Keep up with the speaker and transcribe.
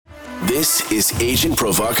This is Agent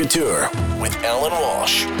Provocateur with Alan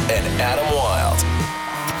Walsh and Adam Wilde.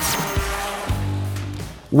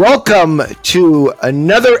 Welcome to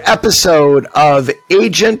another episode of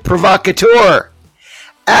Agent Provocateur.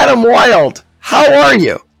 Adam Wilde, how are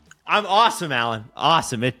you? I'm awesome, Alan.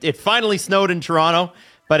 Awesome. It finally snowed in Toronto,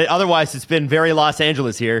 but otherwise it's been very Los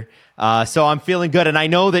Angeles here. So I'm feeling good. And I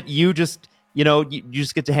know that you just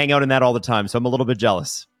get to hang out in that all the time. So I'm a little bit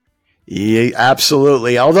jealous. Yeah,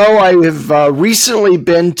 absolutely. Although I have recently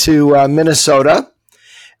been to Minnesota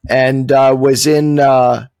and was in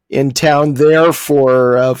town there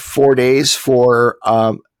for 4 days for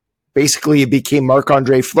basically it became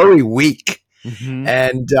Marc-Andre Fleury week. Mm-hmm.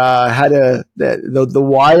 And the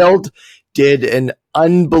Wild did an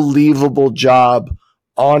unbelievable job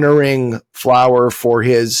honoring Flower for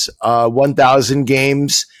his 1,000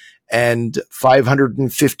 games and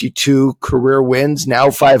 552 career wins, now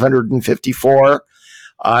 554.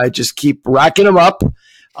 Just keep racking them up.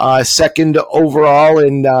 Second overall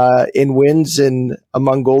in wins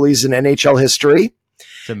among goalies in NHL history.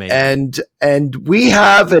 It's amazing. And we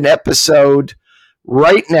have an episode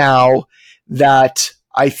right now that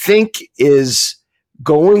I think is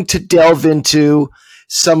going to delve into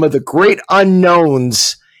some of the great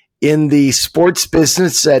unknowns in the sports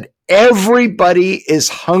business that everybody is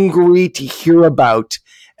hungry to hear about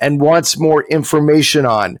and wants more information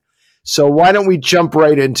on. So why don't we jump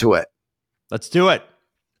right into it? Let's do it.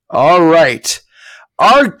 All right.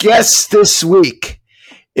 Our guest this week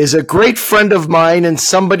is a great friend of mine and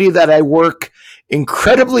somebody that I work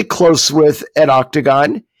incredibly close with at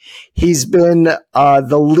Octagon. He's been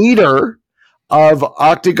the leader of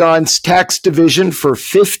Octagon's tax division for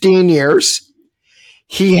 15 years.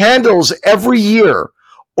 He handles every year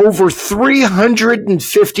over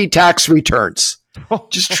 350 tax returns.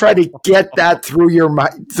 Just try to get that through your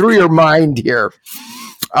mind here.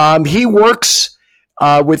 He works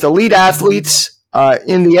with elite athletes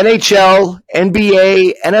in the NHL,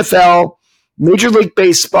 NBA, NFL, Major League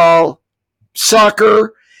Baseball,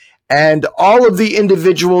 soccer, and all of the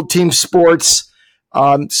individual team sports.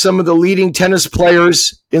 Some of the leading tennis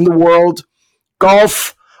players in the world,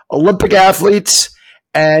 golf, Olympic athletes,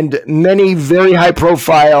 and many very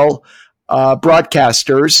high-profile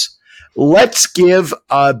broadcasters. Let's give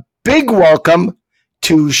a big welcome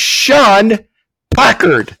to Sean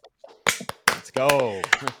Packard. Let's go.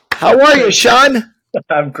 How are you, Sean?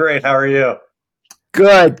 I'm great. How are you?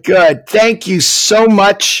 Good. Thank you so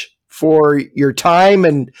much for your time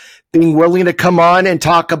and being willing to come on and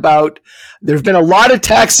talk about. There's been a lot of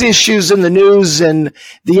tax issues in the news and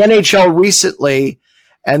the NHL recently,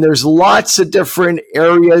 and there's lots of different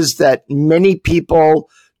areas that many people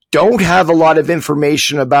don't have a lot of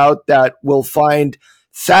information about that we'll find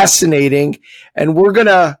fascinating. And we're going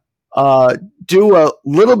to do a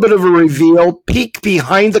little bit of a reveal, peek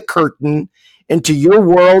behind the curtain into your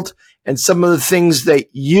world and some of the things that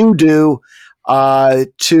you do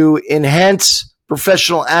to enhance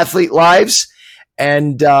professional athlete lives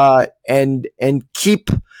and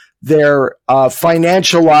keep their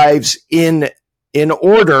financial lives in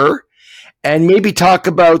order, and maybe talk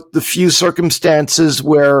about the few circumstances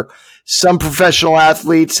where some professional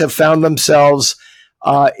athletes have found themselves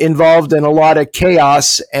involved in a lot of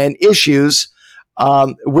chaos and issues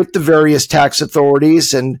with the various tax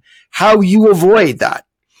authorities and how you avoid that.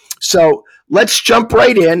 So let's jump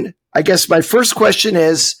right in. I guess my first question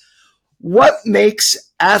is, what makes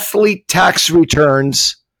athlete tax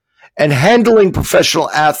returns and handling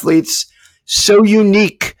professional athletes so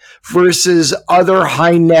unique versus other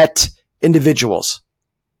high net individuals?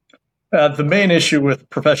 The main issue with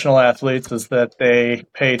professional athletes is that they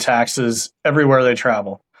pay taxes everywhere they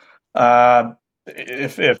travel.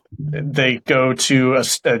 If they go to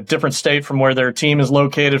a different state from where their team is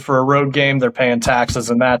located for a road game, they're paying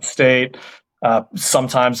taxes in that state.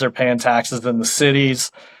 Sometimes they're paying taxes in the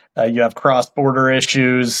cities. You have cross-border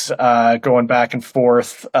issues going back and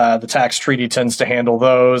forth. The tax treaty tends to handle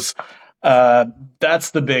those.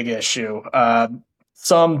 That's the big issue.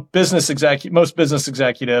 Most business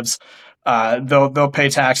executives, they'll pay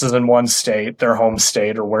taxes in one state, their home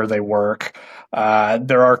state or where they work.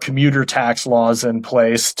 There are commuter tax laws in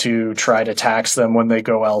place to try to tax them when they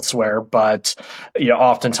go elsewhere, but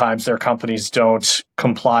oftentimes their companies don't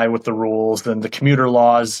comply with the rules. And the commuter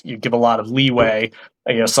laws, you give a lot of leeway.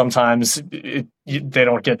 Sometimes they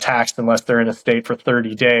don't get taxed unless they're in a state for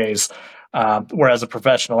 30 days. Whereas a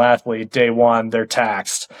professional athlete, day one, they're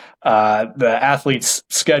taxed. The athlete's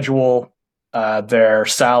schedule, their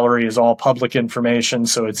salary is all public information,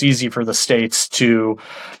 so it's easy for the states to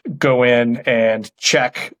go in and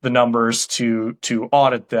check the numbers to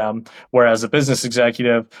audit them. Whereas a business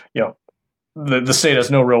executive, the state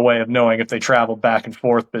has no real way of knowing if they travel back and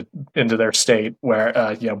forth into their state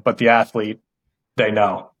where, but the athlete, they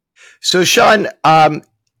know. So, Sean,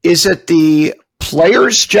 is it the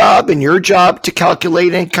player's job and your job to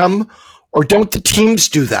calculate income, or don't the teams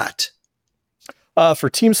do that? For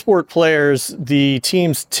team sport players, the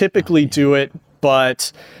teams typically do it,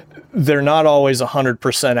 but they're not always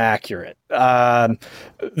 100% accurate.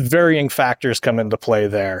 Varying factors come into play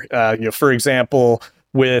there. For example,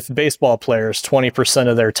 with baseball players, 20%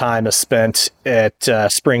 of their time is spent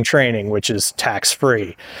at spring training, which is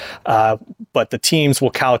tax-free. But the teams will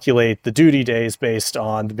calculate the duty days based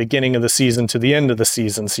on the beginning of the season to the end of the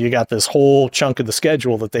season. So you got this whole chunk of the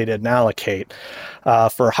schedule that they didn't allocate.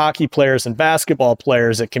 For hockey players and basketball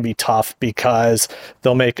players, it can be tough because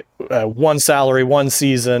they'll make one salary one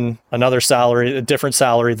season, another salary, a different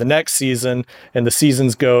salary the next season, and the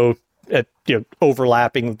seasons go at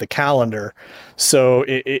overlapping the calendar. So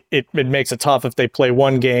it makes it tough if they play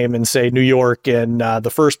one game in, say, New York in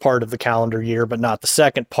the first part of the calendar year, but not the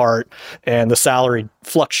second part, and the salary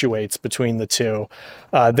fluctuates between the two.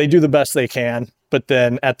 They do the best they can, but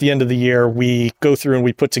then at the end of the year, we go through and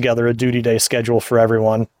we put together a duty day schedule for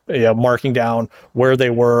everyone, marking down where they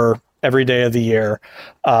were every day of the year,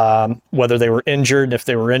 whether they were injured. And if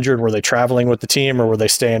they were injured, were they traveling with the team or were they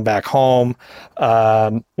staying back home?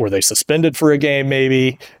 Were they suspended for a game?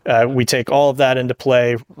 Maybe we take all of that into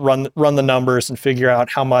play, run the numbers, and figure out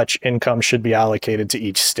how much income should be allocated to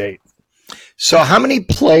each state. So how many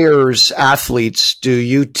players, athletes do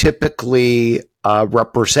you typically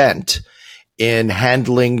represent in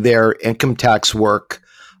handling their income tax work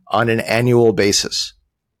on an annual basis?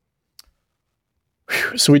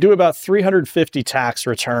 So we do about 350 tax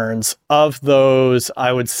returns. Of those,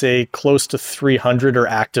 I would say close to 300 are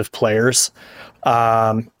active players.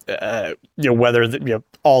 Whether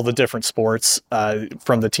all the different sports,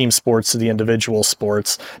 from the team sports to the individual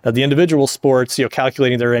sports. Now, the individual sports,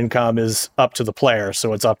 calculating their income is up to the player,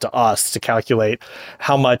 so it's up to us to calculate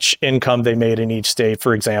how much income they made in each state.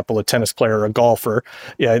 For example, a tennis player or a golfer,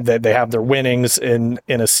 they have their winnings in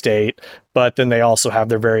a state, but then they also have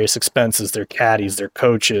their various expenses, their caddies, their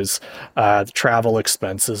coaches, the travel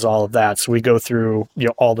expenses, all of that. So we go through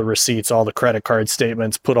all the receipts, all the credit card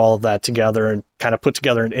statements, put all of that together and kind of put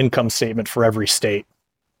together an income statement for every state.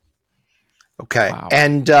 Okay. Wow.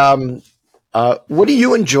 And what do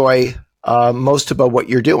you enjoy most about what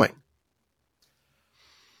you're doing?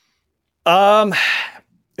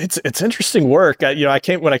 It's interesting work. When I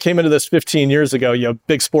came into this 15 years ago,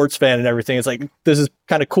 big sports fan and everything. It's like, this is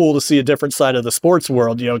kind of cool to see a different side of the sports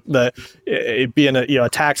world. Being a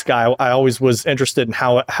tax guy, I always was interested in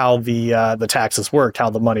how the taxes worked,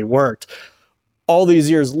 how the money worked. All these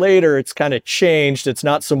years later, it's kind of changed. It's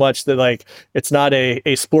not so much that it's not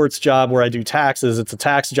a sports job where I do taxes. It's a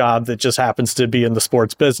tax job that just happens to be in the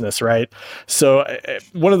sports business, right? So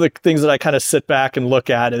one of the things that I kind of sit back and look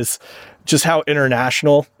at is just how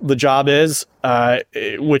international the job is,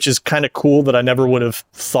 which is kind of cool that I never would have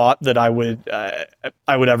thought that I would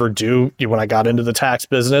ever do when I got into the tax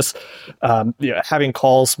business. Having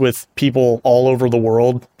calls with people all over the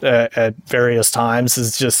world at various times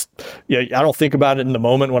is just, I don't think about it in the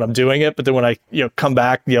moment when I'm doing it, but then when I come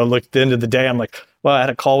back, look at the end of the day, I'm like, well, I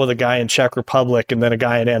had a call with a guy in Czech Republic and then a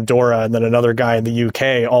guy in Andorra and then another guy in the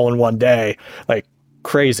UK all in one day, like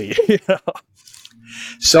crazy.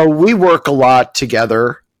 So we work a lot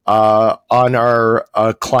together on our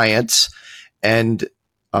clients, and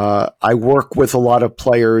I work with a lot of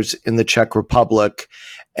players in the Czech Republic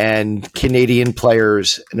and Canadian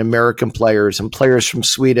players and American players and players from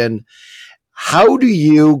Sweden. How do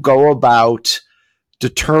you go about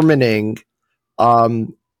determining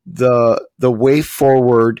the way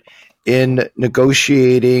forward in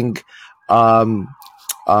negotiating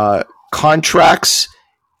contracts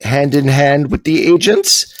hand in hand with the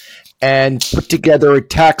agents and put together a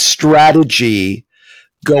tax strategy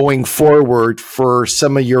going forward for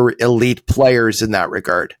some of your elite players in that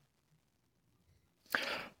regard?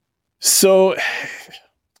 So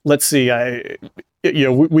let's see.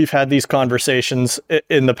 We've had these conversations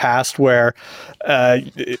in the past where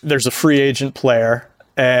there's a free agent player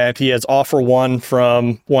and he has offer 1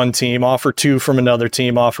 from one team, offer 2 from another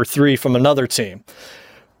team, offer 3 from another team.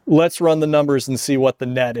 Let's run the numbers and see what the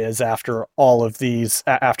net is after all of these,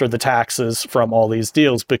 after the taxes from all these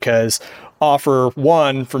deals, because offer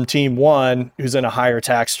 1 from team 1, who's in a higher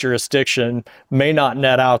tax jurisdiction, may not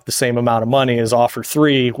net out the same amount of money as offer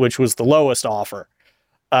 3, which was the lowest offer.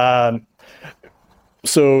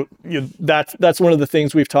 So that's one of the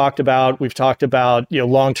things we've talked about. We've talked about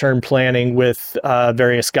long-term planning with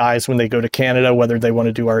various guys when they go to Canada, whether they want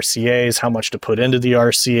to do RCAs, how much to put into the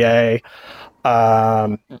RCA.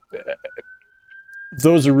 Those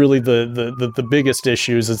are really the biggest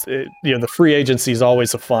issues. The free agency is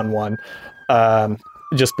always a fun one,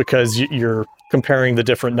 just because you're comparing the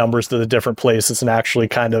different numbers to the different places and actually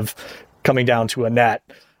kind of coming down to a net.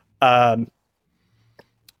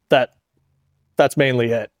 That's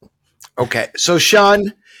mainly it. Okay, so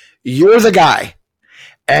Sean, you're the guy,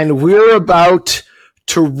 and we're about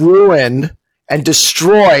to ruin and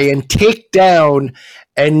destroy and take down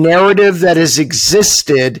a narrative that has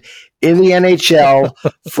existed in the NHL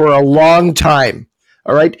for a long time.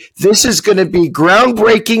 All right. This is going to be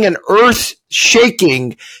groundbreaking and earth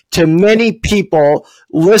shaking to many people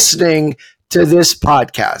listening to this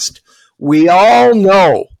podcast. We all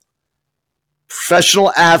know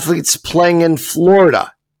professional athletes playing in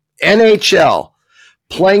Florida, NHL,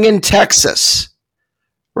 playing in Texas,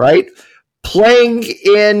 right? Playing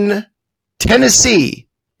in Tennessee,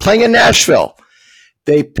 playing in Nashville.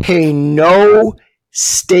 They pay no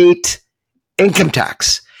state income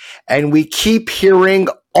tax. And we keep hearing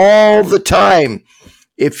all the time,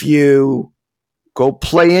 if you go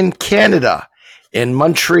play in Canada, in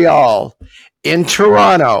Montreal, in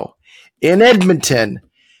Toronto, in Edmonton,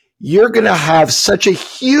 you're going to have such a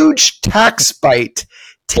huge tax bite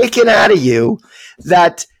taken out of you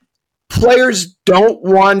that players don't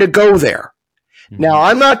want to go there. Now,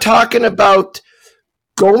 I'm not talking about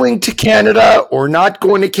going to Canada or not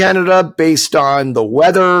going to Canada based on the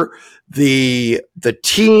weather, the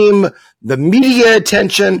team, the media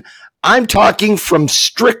attention. I'm talking from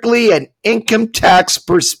strictly an income tax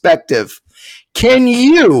perspective. Can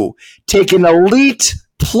you take an elite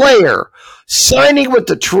player signing with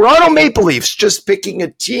the Toronto Maple Leafs, just picking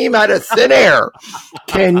a team out of thin air?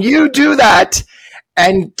 Can you do that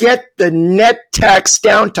and get the net tax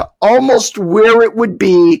down to almost where it would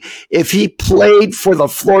be if he played for the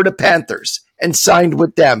Florida Panthers and signed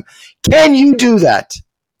with them? Can you do that?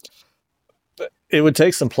 It would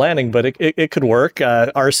take some planning, but it could work.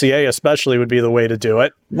 RCA especially would be the way to do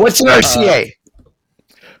it. What's an RCA?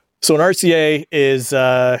 So an RCA is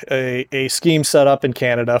a scheme set up in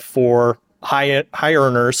Canada for high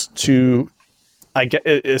earners to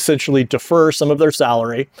essentially defer some of their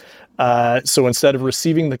salary. So instead of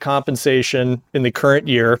receiving the compensation in the current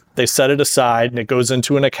year, they set it aside and it goes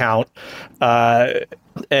into an account,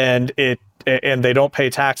 and they don't pay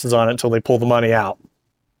taxes on it until they pull the money out.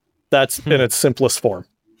 That's in its simplest form.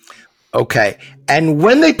 Okay. And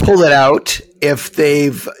when they pull it out, if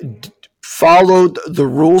they've followed the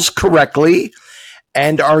rules correctly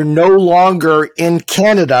and are no longer in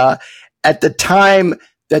Canada at the time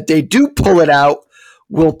that they do pull it out,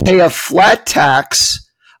 will pay a flat tax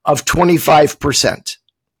of 25%.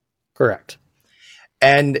 Correct.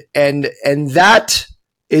 And that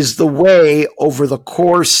is the way over the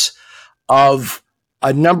course of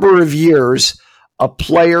a number of years a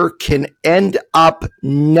player can end up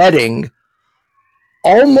netting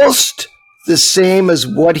almost the same as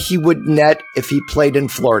what he would net if he played in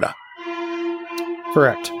Florida.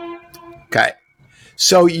 Correct. Okay.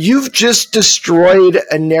 So you've just destroyed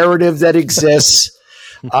a narrative that exists.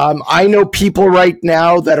 I know people right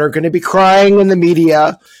now that are going to be crying in the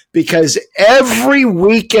media because every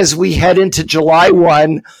week as we head into July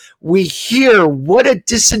 1, we hear what a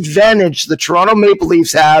disadvantage the Toronto Maple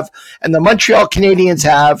Leafs have and the Montreal Canadiens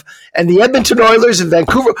have and the Edmonton Oilers and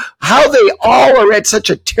Vancouver, how they all are at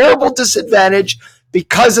such a terrible disadvantage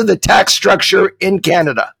because of the tax structure in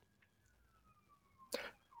Canada.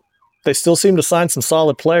 They still seem to sign some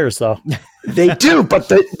solid players, though. They do, but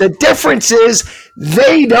the difference is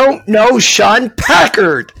they don't know Sean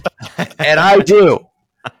Packard. And I do.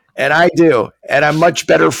 And I'm much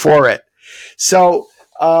better for it. So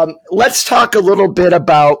let's talk a little bit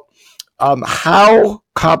about how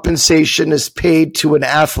compensation is paid to an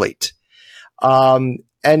athlete. And,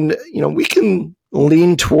 we can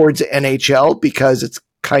lean towards NHL because it's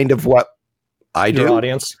kind of what I do. Your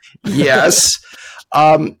audience. Yes.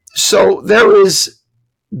 So there is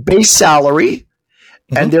base salary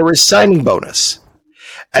and there is signing bonus.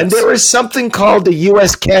 And there is something called the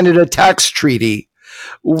U.S.-Canada tax treaty,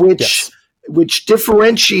 which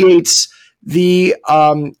differentiates the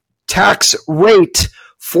tax rate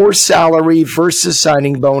for salary versus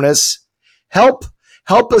signing bonus. Help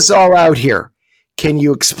us all out here. Can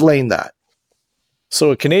you explain that?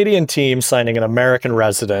 So a Canadian team signing an American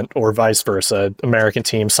resident or vice versa, American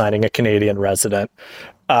team signing a Canadian resident,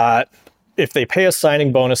 if they pay a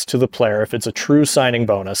signing bonus to the player, if it's a true signing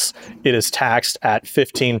bonus, it is taxed at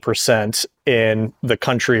 15% in the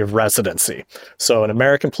country of residency. So an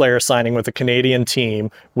American player signing with a Canadian team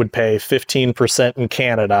would pay 15% in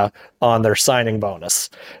Canada on their signing bonus.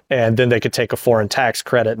 And then they could take a foreign tax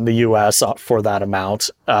credit in the US for that amount,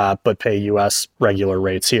 but pay US regular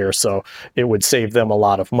rates here. So it would save them a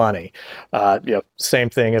lot of money. Same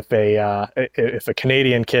thing if a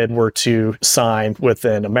Canadian kid were to sign with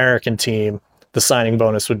an American team, the signing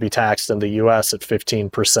bonus would be taxed in the US at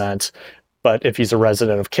 15%. But if he's a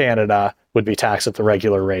resident of Canada, would be taxed at the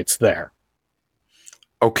regular rates there.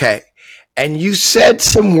 Okay. And you said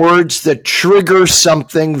some words that trigger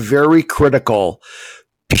something very critical.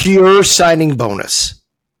 Pure signing bonus.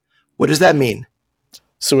 What does that mean?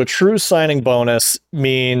 So a true signing bonus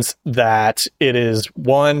means that it is,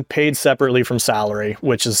 one, paid separately from salary,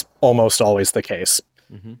 which is almost always the case.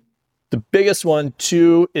 Mm-hmm. The biggest one,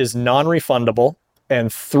 two, is non-refundable,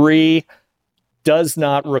 and three, does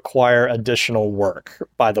not require additional work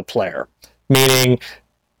by the player. Meaning,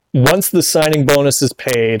 once the signing bonus is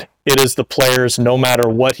paid, it is the player's no matter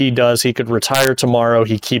what he does. He could retire tomorrow,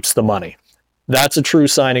 he keeps the money. That's a true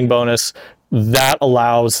signing bonus. That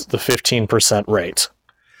allows the 15% rate.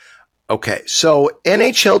 Okay, so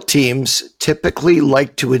NHL teams typically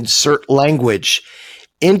like to insert language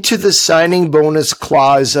into the signing bonus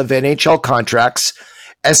clause of NHL contracts,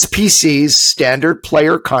 SPCs, standard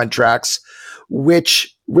player contracts,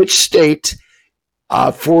 which state,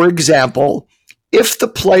 for example, if the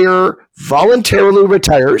player voluntarily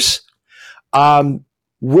retires,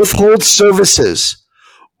 withholds services,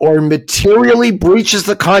 or materially breaches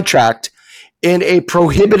the contract in a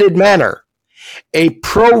prohibited manner, a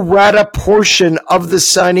pro rata portion of the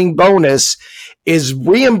signing bonus is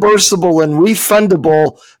reimbursable and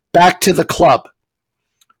refundable back to the club.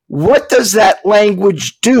 What does that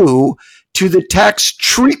language do to the tax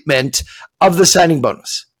treatment of the signing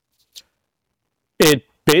bonus? It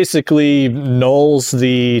basically nulls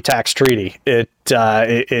the tax treaty. It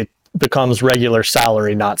becomes regular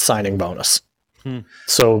salary, not signing bonus.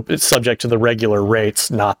 So it's subject to the regular rates,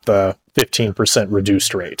 not the 15%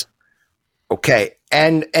 reduced rate. Okay.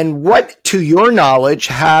 And what, to your knowledge,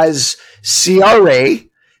 has CRA,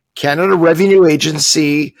 Canada Revenue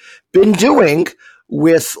Agency, been doing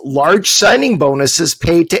with large signing bonuses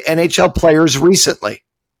paid to NHL players recently?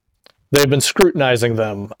 They've been scrutinizing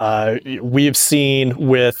them. We've seen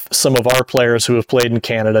with some of our players who have played in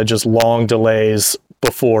Canada just long delays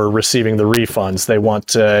before receiving the refunds. They want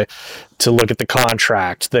to look at the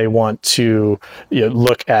contract. They want to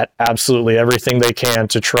look at absolutely everything they can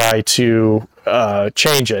to try to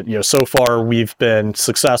change it. So far we've been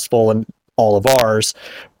successful in all of ours,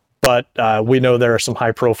 but we know there are some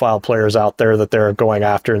high-profile players out there that they're going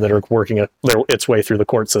after that are working its way through the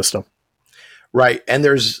court system. Right, and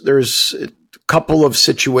there's a couple of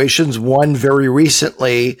situations. One very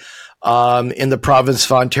recently in the province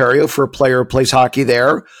of Ontario for a player who plays hockey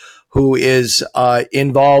there, who is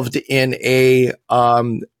involved in a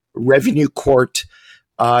revenue court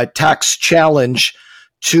tax challenge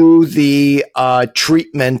to the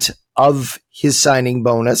treatment of his signing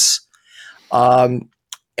bonus.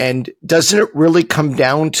 And doesn't it really come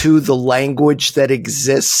down to the language that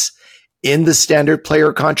exists in the standard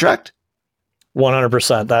player contract?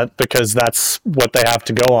 100%. Because that's what they have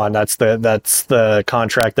to go on. That's the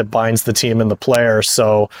contract that binds the team and the player.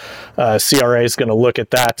 So CRA is going to look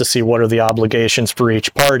at that to see what are the obligations for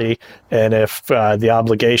each party, and if the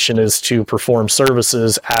obligation is to perform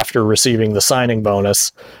services after receiving the signing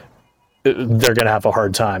bonus, they're going to have a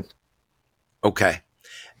hard time. Okay,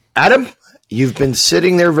 Adam, you've been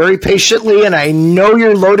sitting there very patiently, and I know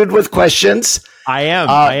you're loaded with questions. I am.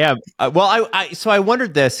 Well, I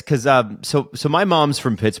wondered this because so my mom's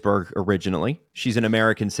from Pittsburgh originally. She's an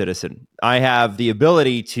American citizen. I have the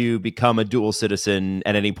ability to become a dual citizen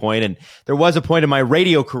at any point, and there was a point in my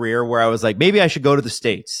radio career where I was like, maybe I should go to the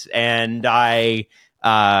States, and I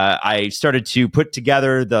started to put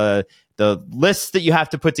together the lists that you have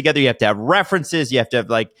to put together. You have to have references. You have to have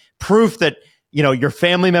like proof that your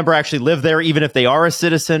family member actually lived there, even if they are a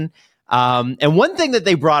citizen. And one thing that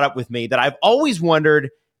they brought up with me that I've always wondered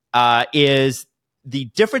is the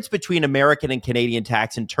difference between American and Canadian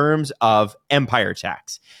tax in terms of empire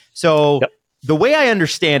tax. So The way I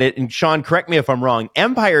understand it, and Sean, correct me if I'm wrong,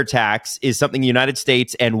 empire tax is something the United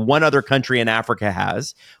States and one other country in Africa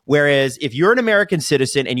has. Whereas if you're an American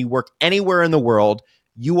citizen and you work anywhere in the world,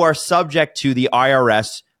 you are subject to the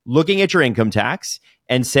IRS looking at your income tax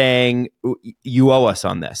and saying, you owe us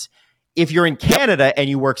on this. If you're in Canada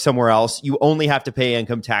and you work somewhere else, you only have to pay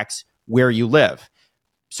income tax where you live.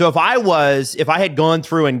 So if I had gone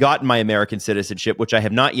through and gotten my American citizenship, which I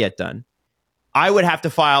have not yet done, I would have to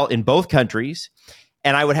file in both countries.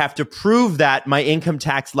 and I would have to prove that my income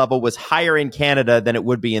tax level was higher in Canada than it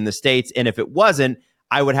would be in the States. And if it wasn't,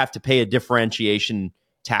 I would have to pay a differentiation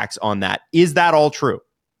tax on that. Is that all true?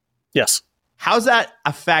 Yes. How's that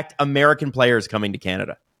affect American players coming to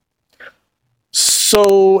Canada?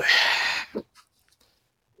 So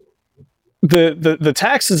the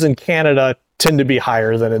taxes in Canada tend to be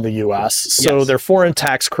higher than in the US. So Yes. their foreign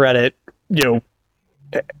tax credit,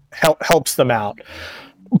 helps them out.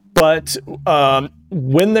 But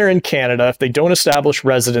when they're in Canada, if they don't establish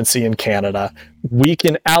residency in Canada, we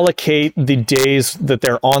can allocate the days that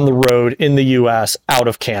they're on the road in the US out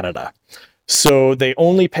of Canada. So they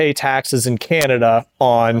only pay taxes in Canada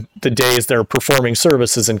on the days they're performing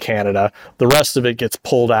services in Canada. The rest of it gets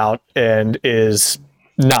pulled out and is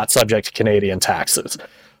not subject to Canadian taxes.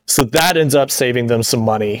 So that ends up saving them some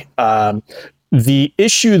money. The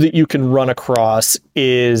issue that you can run across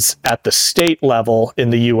is at the state level in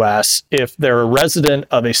the US, if they're a resident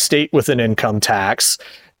of a state with an income tax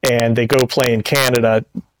and they go play in Canada,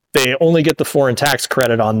 they only get the foreign tax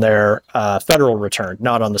credit on their federal return,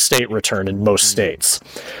 not on the state return in most states.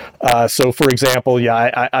 So, for example,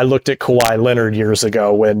 I looked at Kawhi Leonard years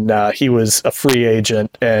ago when he was a free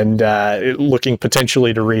agent and looking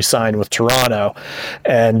potentially to re-sign with Toronto.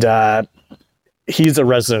 And he's a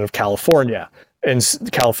resident of California, and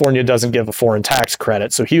California doesn't give a foreign tax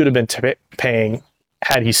credit. So he would have been paying,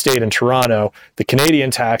 had he stayed in Toronto, the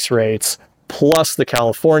Canadian tax rates plus the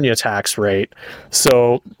California tax rate.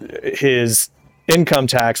 So his income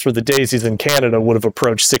tax for the days he's in Canada would have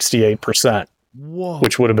approached 68%, Whoa.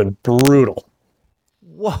 which would have been brutal.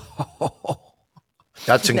 Whoa.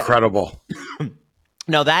 That's incredible.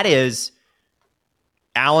 Now that is,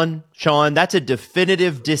 Alan, Sean, that's a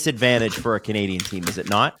definitive disadvantage for a Canadian team, is it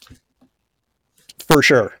not? For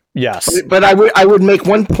sure. Yes. But I would make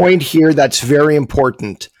one point here that's very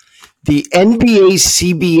important. The NBA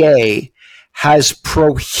CBA has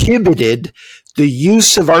prohibited the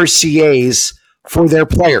use of RCAs for their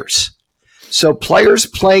players. So players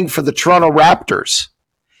playing for the Toronto Raptors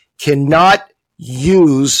cannot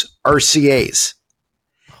use RCAs.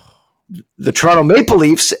 The Toronto Maple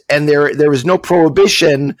Leafs, and there is no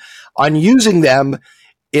prohibition on using them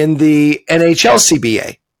in the NHL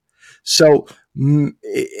CBA. So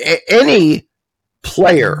any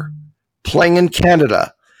player playing in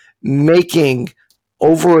Canada making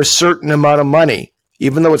over a certain amount of money,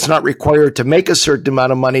 even though it's not required to make a certain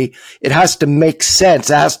amount of money, it has to make sense.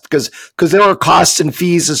 It has because there are costs and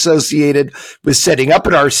fees associated with setting up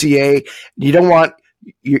an RCA. You don't want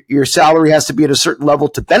your salary has to be at a certain level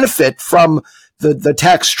to benefit from the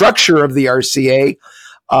tax structure of the RCA.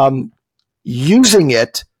 Using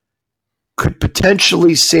it could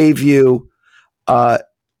potentially save you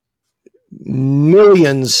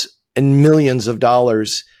millions and millions of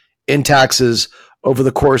dollars in taxes over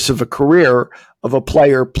the course of a career of a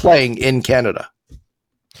player playing in Canada.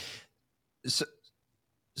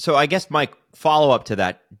 So I guess my follow-up to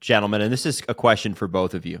that, gentlemen, and this is a question for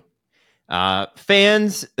both of you.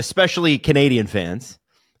 Fans, especially Canadian fans,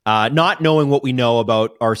 not knowing what we know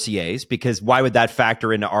about RCAs, because why would that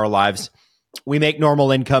factor into our lives? We make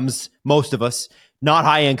normal incomes, most of us, not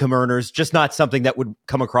high-income earners, just not something that would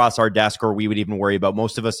come across our desk or we would even worry about.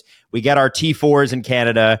 Most of us, we get our T4s in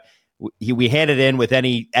Canada. We hand it in with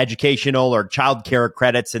any educational or childcare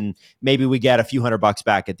credits, and maybe we get a few $100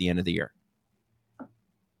 back at the end of the year.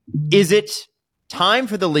 Is it time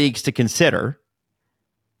for the leagues to consider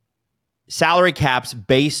salary caps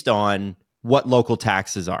based on what local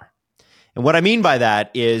taxes are? And what I mean by that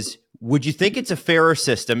is, would you think it's a fairer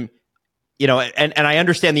system? And I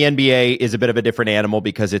understand the NBA is a bit of a different animal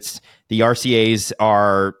because the RCAs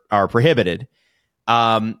are prohibited.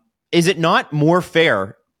 Is it not more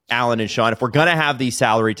fair, Alan and Sean, if we're going to have these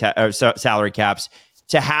salary caps,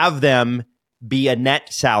 to have them be a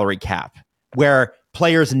net salary cap where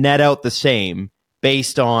players net out the same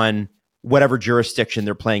based on whatever jurisdiction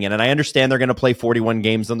they're playing in? And I understand they're going to play 41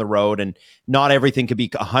 games on the road and not everything could be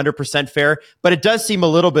 100% fair, but it does seem a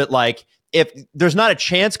little bit like if there's not a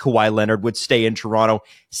chance Kawhi Leonard would stay in Toronto,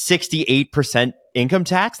 68% income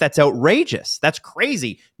tax, that's outrageous. That's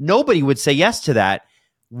crazy. Nobody would say yes to that.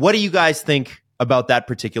 What do you guys think about that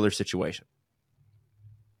particular situation?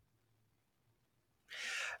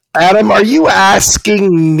 Adam, are you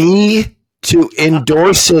asking me to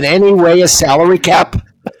endorse in any way a salary cap?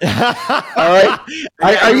 All right.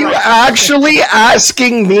 Are you actually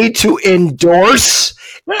asking me to endorse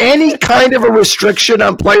any kind of a restriction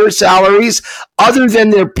on player salaries other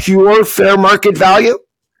than their pure fair market value?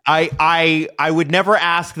 I would never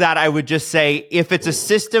ask that. I would just say, if it's a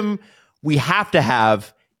system we have to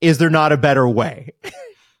have, is there not a better way?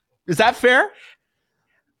 Is that fair?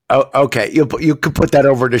 Oh, okay. You could put that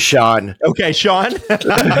over to Sean. Okay, Sean.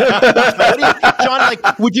 Sean,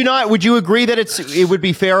 like, would you agree that it would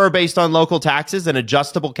be fairer based on local taxes, an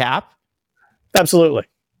adjustable cap? Absolutely.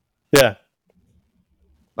 Yeah.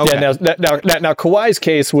 Okay. Yeah. Now, Kawhi's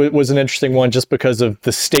case was an interesting one just because of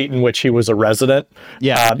the state in which he was a resident.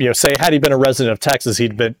 Yeah. Say had he been a resident of Texas,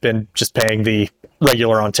 he'd been just paying the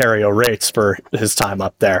regular Ontario rates for his time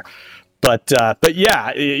up there. But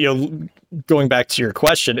yeah, going back to your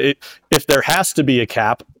question, if there has to be a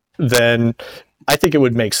cap, then I think it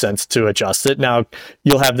would make sense to adjust it. Now,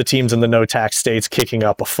 you'll have the teams in the no tax states kicking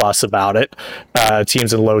up a fuss about it.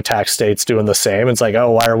 Teams in low tax states doing the same. It's like,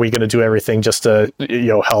 oh, why are we going to do everything just to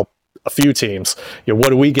help a few teams? What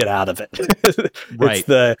do we get out of it? Right.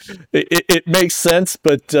 It makes sense,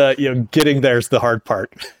 but getting there's the hard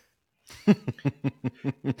part.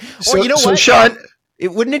 So you know what, Sean,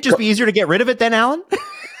 wouldn't it just be easier to get rid of it then, Alan?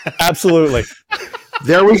 Absolutely.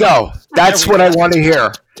 There we go. That's what I want to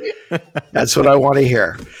hear. That's what I want to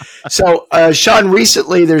hear. So, Sean,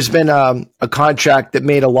 recently there's been a contract that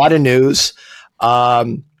made a lot of news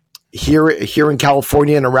here in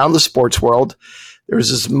California and around the sports world. There's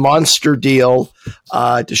this monster deal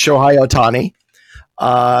to Shohei Ohtani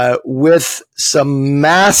with some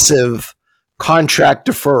massive contract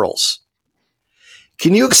deferrals.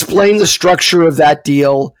 Can you explain the structure of that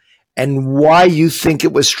deal and why you think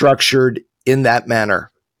it was structured in that manner?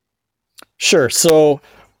 Sure. So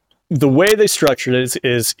the way they structured it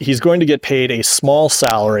is he's going to get paid a small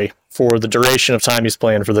salary for the duration of time he's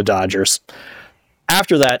playing for the Dodgers.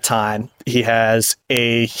 After that time, he has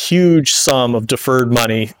a huge sum of deferred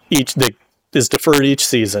money that is deferred each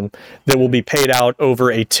season that will be paid out over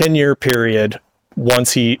a 10-year period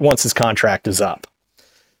once his contract is up.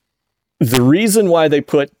 The reason why they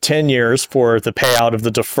put 10 years for the payout of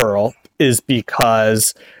the deferral is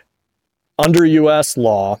because under U.S.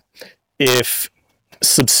 law, if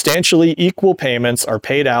substantially equal payments are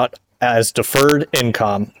paid out as deferred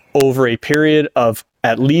income over a period of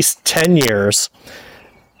at least 10 years,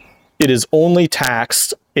 it is only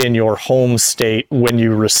taxed in your home state when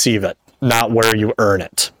you receive it, not where you earn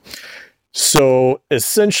it. So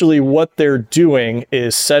essentially what they're doing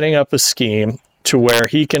is setting up a scheme to where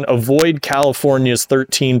he can avoid California's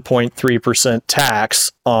 13.3%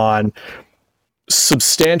 tax on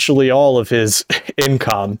substantially all of his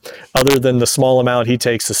income, other than the small amount he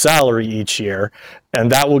takes a salary each year,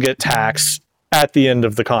 and that will get taxed at the end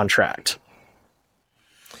of the contract.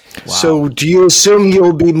 Wow. So do you assume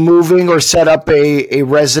he'll be moving or set up a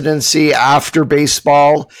residency after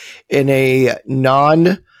baseball in a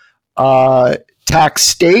non-tax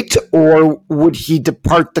state, or would he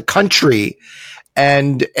depart the country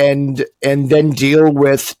and then deal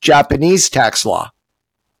with Japanese tax law?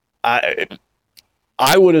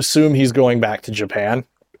 I would assume he's going back to Japan.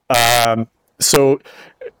 So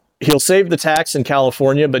he'll save the tax in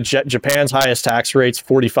California, but Japan's highest tax rate's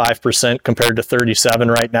 45% compared to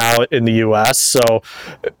 37% right now in the U.S. So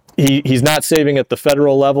he's not saving at the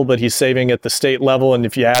federal level, but he's saving at the state level. And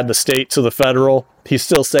if you add the state to the federal, he's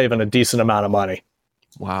still saving a decent amount of money.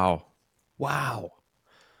 Wow.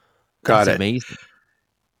 Got it. Amazing.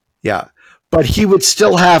 Yeah. But he would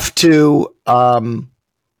still have to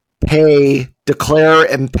declare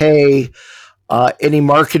and pay any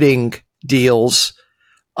marketing deals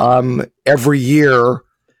every year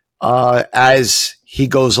as he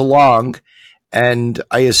goes along. And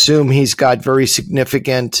I assume he's got very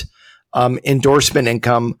significant endorsement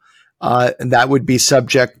income, and that would be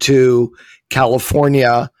subject to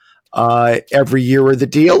California every year of the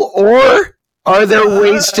deal. Or are there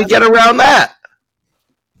ways to get around that?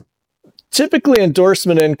 Typically,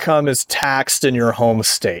 endorsement income is taxed in your home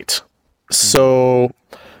state. So,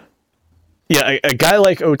 yeah, a guy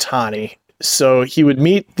like Ohtani, so he would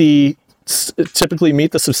typically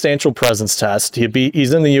meet the substantial presence test.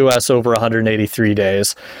 He's in the U.S. over 183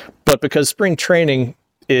 days, but because spring training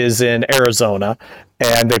is in Arizona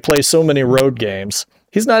and they play so many road games,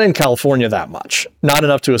 he's not in California that much, not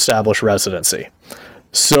enough to establish residency.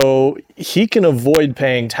 So he can avoid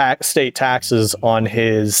paying state taxes on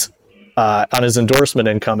his endorsement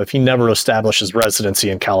income if he never establishes residency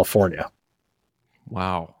in California.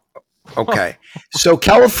 Wow. Okay. So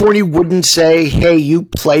California wouldn't say, hey, you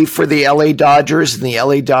play for the LA Dodgers and the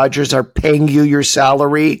LA Dodgers are paying you your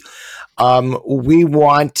salary. We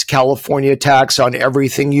want California tax on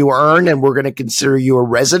everything you earn and we're going to consider you a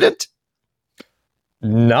resident?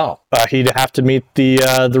 No, he'd have to meet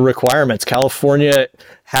the requirements. California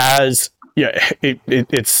has,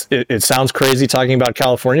 it sounds crazy talking about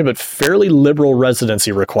California, but fairly liberal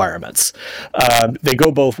residency requirements. They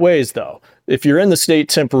go both ways, though. if you're in the state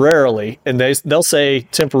temporarily, and they'll say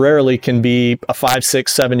temporarily can be a 5,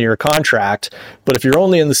 6, 7 year contract, but if you're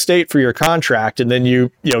only in the state for your contract and then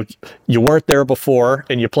you weren't there before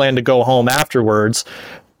and you plan to go home afterwards,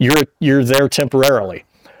 you're there temporarily.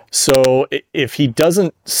 So if he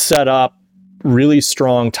doesn't set up really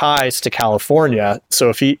strong ties to California, so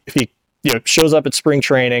if he shows up at spring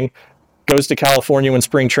training, goes to California when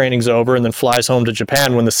spring training's over, and then flies home to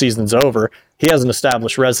Japan when the season's over, he has an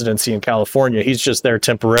established residency in California. He's just there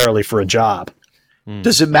temporarily for a job.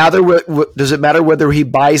 Does it matter? Does it matter whether he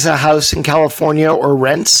buys a house in California or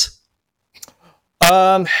rents?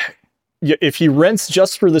 If he rents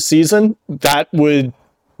just for the season, that would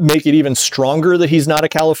make it even stronger that he's not a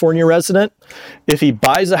California resident. If he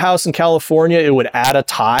buys a house in California, it would add a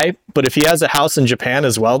tie. But if he has a house in Japan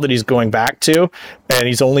as well that he's going back to, and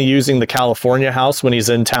he's only using the California house when he's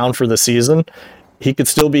in town for the season, he could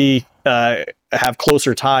still be have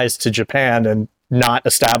closer ties to Japan and not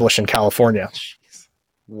establish in California.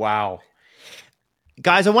 Wow.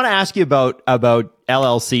 Guys, I want to ask you about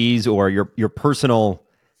LLCs or your personal,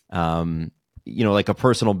 like a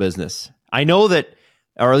personal business. I know that,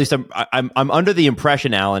 or at least I'm under the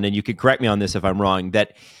impression, Alan, and you could correct me on this if I'm wrong,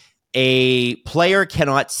 that a player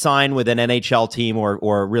cannot sign with an NHL team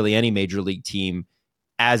or really any major league team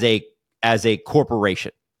as a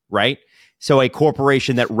corporation, right? So a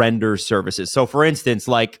corporation that renders services. So for instance,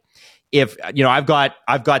 like if I've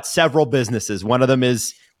got several businesses. One of them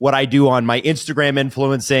is what I do on my Instagram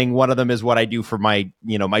influencing. One of them is what I do for my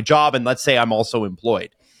my job. And let's say I'm also employed.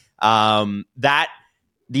 That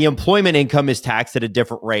the employment income is taxed at a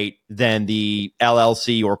different rate than the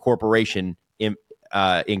LLC or corporation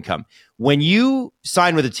income. When you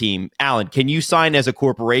sign with a team, Alan, can you sign as a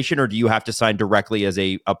corporation or do you have to sign directly as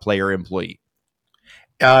a player employee?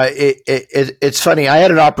 It's funny. I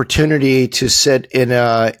had an opportunity to sit in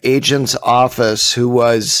an agent's office who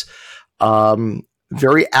was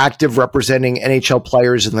very active representing NHL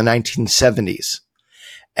players in the 1970s.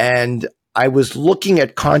 And I was looking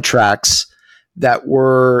at contracts that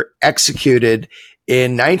were executed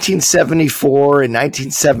in 1974 and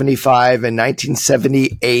 1975 and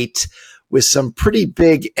 1978 with some pretty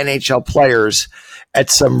big NHL players at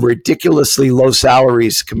some ridiculously low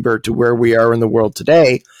salaries compared to where we are in the world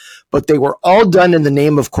today. But they were all done in the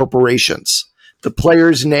name of corporations. The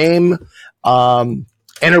player's name,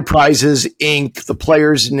 Enterprises Inc., the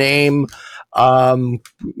player's name,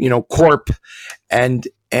 Corp, and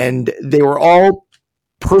they were all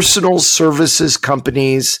personal services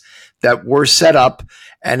companies that were set up,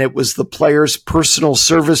 and it was the player's personal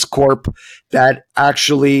service corp that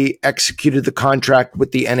actually executed the contract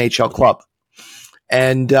with the NHL club.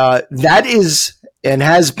 And that is and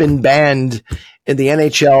has been banned in the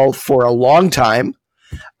NHL for a long time.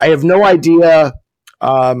 I have no idea.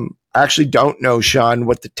 I actually don't know, Sean,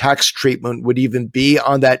 what the tax treatment would even be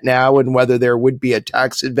on that now and whether there would be a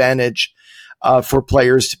tax advantage for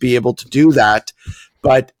players to be able to do that.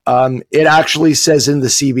 But it actually says in the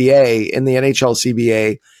CBA, in the NHL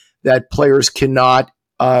CBA, that players cannot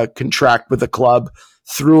contract with a club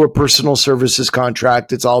through a personal services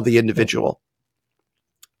contract. It's all the individual.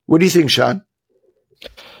 What do you think, Sean?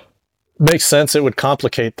 Makes sense. It would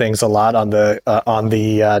complicate things a lot on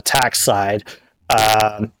the tax side.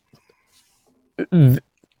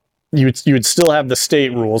 You would still have the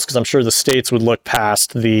state rules, because I'm sure the states would look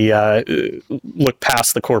past the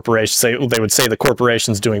corporation. They would say the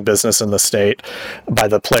corporation's doing business in the state by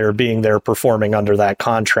the player being there performing under that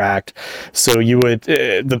contract. So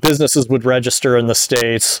the businesses would register in the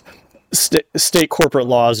states. State corporate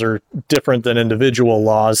laws are different than individual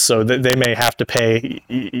laws, so they may have to pay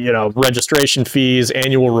registration fees,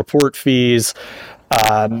 annual report fees.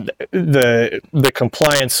 The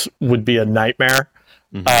compliance would be a nightmare.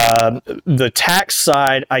 Mm-hmm. The tax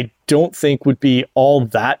side, I don't think would be all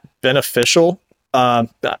that beneficial.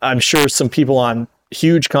 I'm sure some people on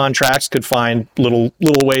huge contracts could find little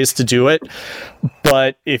ways to do it.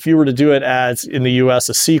 But if you were to do it as in the US,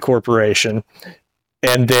 a C corporation,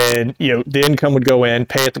 and then, the income would go in,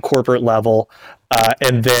 pay at the corporate level,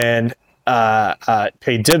 and then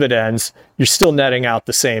pay dividends, you're still netting out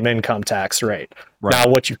the same income tax rate. Right. Now,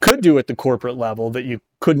 what you could do at the corporate level that you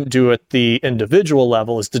couldn't do at the individual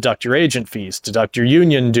level is deduct your agent fees, deduct your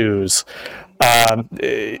union dues.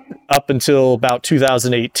 Up until about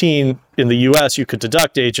 2018 in the US, you could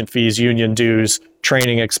deduct agent fees, union dues,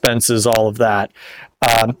 training expenses, all of that.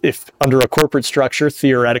 If under a corporate structure,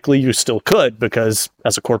 theoretically, you still could, because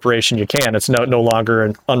as a corporation, you can. It's no longer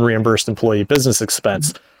an unreimbursed employee business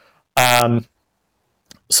expense.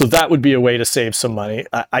 So that would be a way to save some money.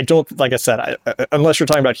 I don't, like I said, unless you're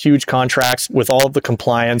talking about huge contracts with all of the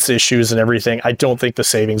compliance issues and everything, I don't think the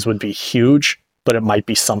savings would be huge, but it might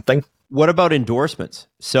be something. What about endorsements?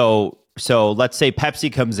 So let's say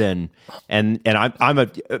Pepsi comes in and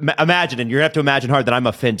imagine, and you have to imagine hard that I'm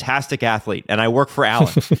a fantastic athlete and I work for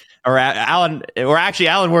Alan or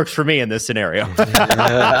Alan works for me in this scenario.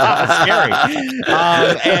 Scary.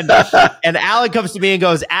 And Alan comes to me and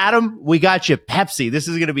goes, Adam, we got you Pepsi. This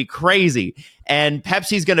is going to be crazy. And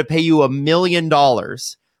Pepsi's going to pay you $1 million.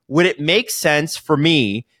 Would it make sense for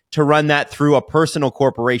me to run that through a personal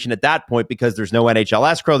corporation at that point, because there's no NHL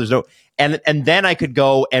escrow, there's no, and then I could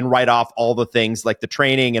go and write off all the things like the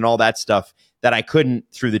training and all that stuff that I couldn't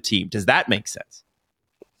through the team. Does that make sense?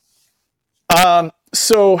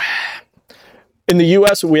 So in the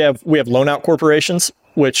US, we have loan out corporations,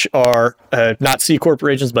 which are not C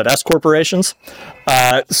corporations, but S corporations.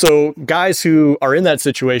 So guys who are in that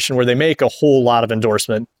situation where they make a whole lot of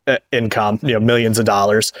endorsement income, millions of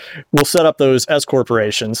dollars, will set up those S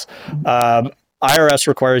corporations. IRS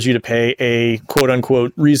requires you to pay a quote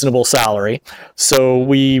unquote reasonable salary. So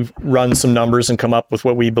we run some numbers and come up with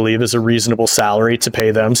what we believe is a reasonable salary to pay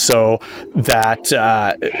them, so that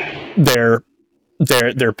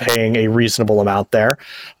they're paying a reasonable amount there.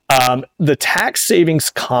 The tax savings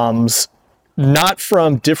comes not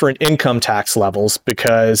from different income tax levels,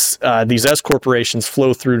 because these S corporations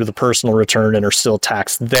flow through to the personal return and are still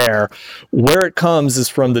taxed there. Where it comes is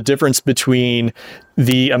from the difference between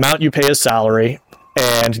the amount you pay as salary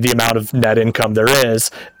and the amount of net income there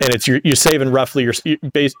is, and it's you're saving roughly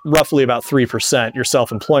about 3% your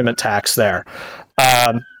self-employment tax there.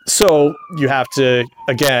 So you have to,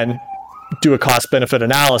 again, do a cost-benefit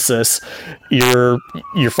analysis. You're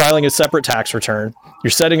filing a separate tax return. You're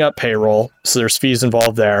setting up payroll, so there's fees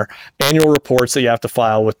involved there. Annual reports that you have to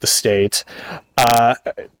file with the state.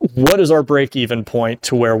 What is our break-even point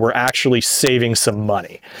to where we're actually saving some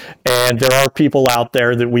money? And there are people out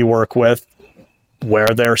there that we work with where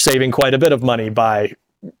they're saving quite a bit of money by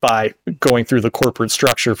going through the corporate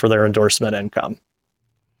structure for their endorsement income.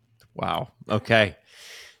 Wow. Okay.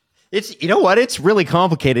 It's, you know what? It's really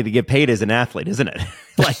complicated to get paid as an athlete, isn't it?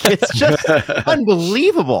 Like, it's just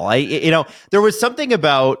unbelievable. There was something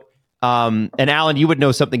about, and Alan, you would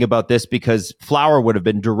know something about this because Flower would have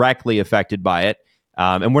been directly affected by it.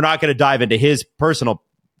 And we're not going to dive into his personal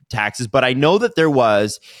taxes, but I know that there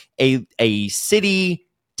was a city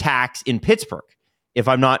tax in Pittsburgh, if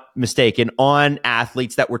I'm not mistaken, on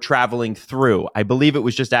athletes that were traveling through. I believe it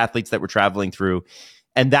was just athletes that were traveling through,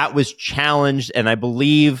 and that was challenged. And I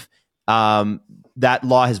believe that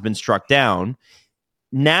law has been struck down.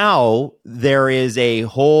 Now there is a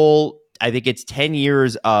whole, I think it's 10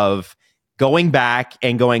 years of going back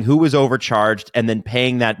and going who was overcharged and then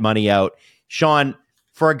paying that money out. Sean,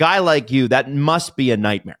 for a guy like you, that must be a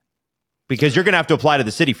nightmare, because you're going to have to apply to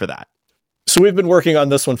the city for that. So we've been working on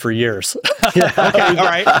this one for years. Okay, all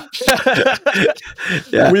right.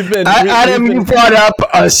 Yeah. Adam, you brought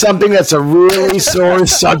up something that's a really sore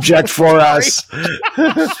subject for us.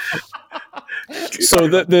 So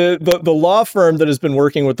the law firm that has been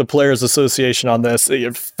working with the Players Association on this,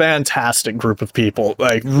 a fantastic group of people,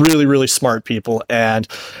 like really, really smart people, and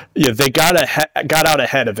they got out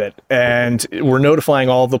ahead of it, and we're notifying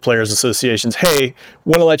all of the Players Associations, hey,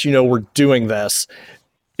 want to let you know we're doing this.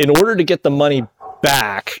 In order to get the money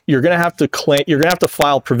back, you're going to have to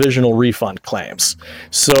file provisional refund claims.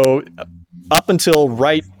 So up until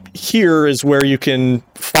right here is where you can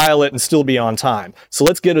file it and still be on time. So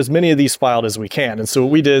let's get as many of these filed as we can. And so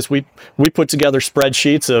what we did is we put together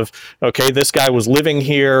spreadsheets of, okay, this guy was living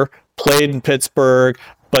here, played in Pittsburgh,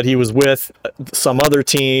 but he was with some other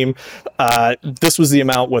team. This was the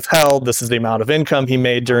amount withheld. This is the amount of income he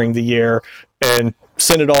made during the year, and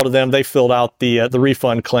sent it all to them. They filled out the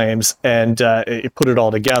refund claims and put it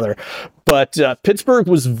all together. But Pittsburgh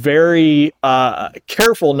was very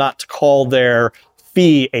careful not to call their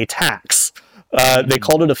fee a tax. They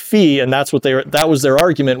called it a fee, and that was their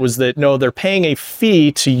argument, was that no, they're paying a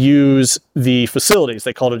fee to use the facilities.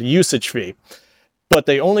 They called it a usage fee. But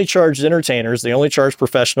they only charged entertainers, they only charged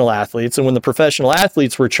professional athletes, and when the professional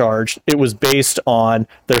athletes were charged, it was based on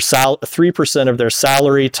their 3% of their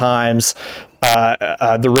salary times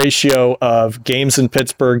the ratio of games in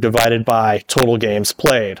Pittsburgh divided by total games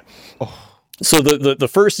played. So the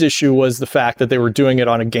first issue was the fact that they were doing it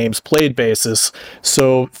on a games played basis.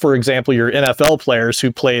 So, for example, your NFL players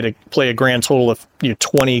who play a grand total of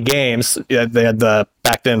 20 games, they had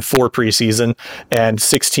back then 4 preseason and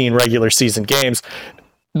 16 regular season games.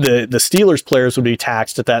 The Steelers players would be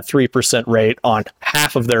taxed at that 3% rate on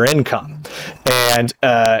half of their income. And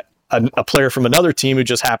a player from another team who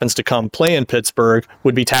just happens to come play in Pittsburgh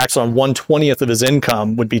would be taxed on 1/20th of his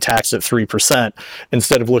income, would be taxed at 3%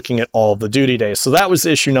 instead of looking at all of the duty days. So that was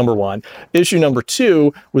issue number one. Issue number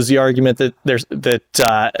two was the argument that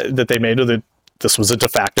they made that this was a de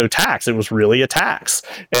facto tax. It was really a tax.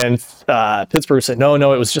 And Pittsburgh said, no,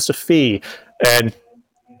 it was just a fee. And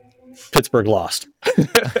Pittsburgh lost.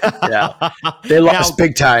 Yeah, they lost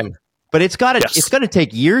big time. But it's got to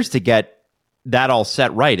take years to get that all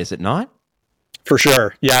set right, is it not? For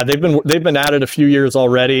sure. Yeah, they've been at it a few years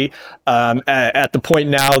already. At the point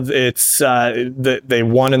now, it's they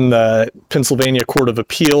won in the Pennsylvania Court of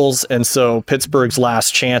Appeals, and so Pittsburgh's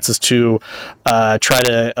last chance is to try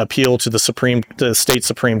to appeal to the state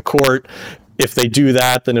Supreme Court. If they do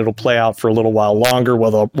that, then it'll play out for a little while longer,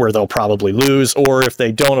 where they'll probably lose. Or if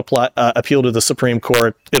they don't appeal to the Supreme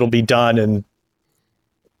Court, it'll be done, and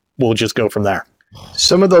we'll just go from there.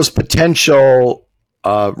 Some of those potential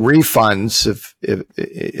refunds,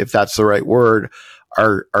 if that's the right word,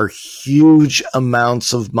 are huge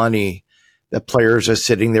amounts of money that players are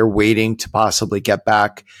sitting there waiting to possibly get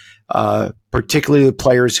back. Particularly the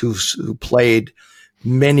players who played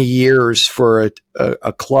many years for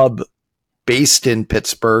a club based in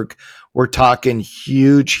Pittsburgh. We're talking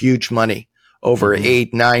huge money over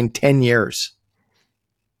 8, 9, 10 years.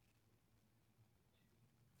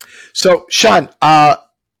 So, Sean,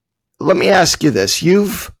 let me ask you this.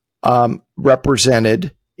 You've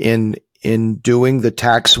represented in doing the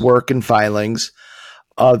tax work and filings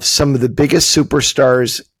of some of the biggest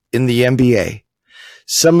superstars in the NBA,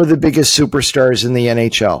 some of the biggest superstars in the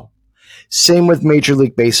NHL, same with Major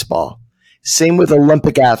League Baseball, same with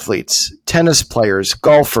Olympic athletes, tennis players,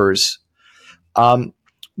 golfers.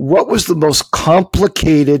 What was the most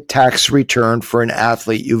complicated tax return for an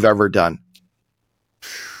athlete you've ever done?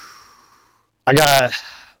 I got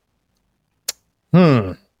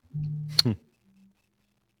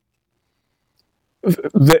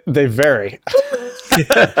They vary.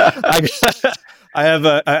 I have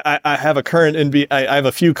a current NBA. I have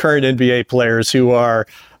a few current NBA players who are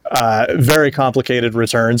very complicated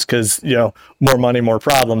returns because more money, more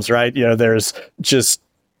problems, right? There's just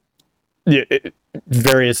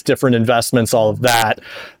various different investments, all of that.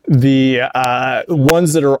 The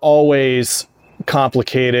ones that are always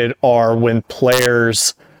complicated are when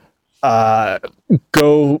players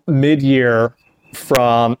go mid-year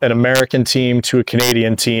from an American team to a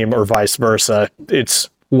Canadian team or vice versa. It's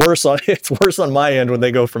worse on my end when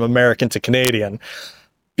they go from American to Canadian,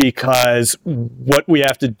 because what we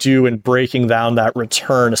have to do in breaking down that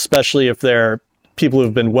return, especially if they're people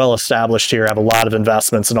who've been well established here, have a lot of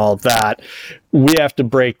investments and all of that, we have to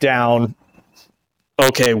break down,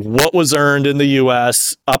 okay, what was earned in the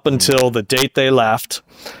US up until the date they left,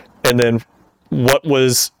 and then what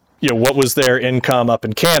was their income up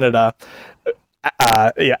in Canada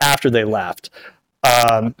after they left,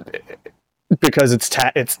 because it's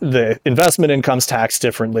the investment income's taxed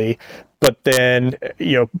differently, but then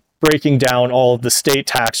breaking down all of the state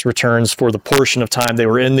tax returns for the portion of time they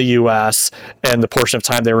were in the US and the portion of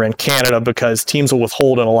time they were in Canada, because teams will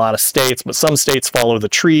withhold in a lot of states, but some states follow the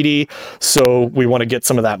treaty, so we want to get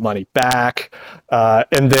some of that money back.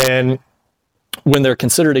 And then when they're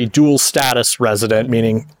considered a dual status resident,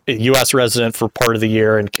 meaning a U.S. resident for part of the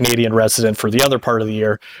year and Canadian resident for the other part of the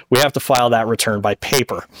year, we have to file that return by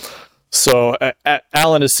paper. So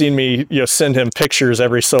Alan has seen me send him pictures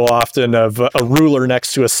every so often of a ruler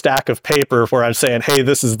next to a stack of paper where I'm saying, hey,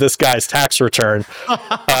 this is this guy's tax return. And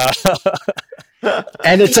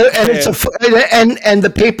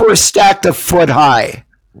the paper is stacked a foot high.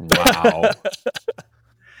 Wow.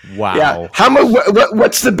 Wow. Yeah. How much?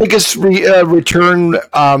 What's the biggest return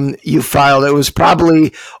you filed? It was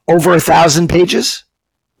probably over 1,000 pages.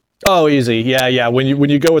 Oh, easy. Yeah. When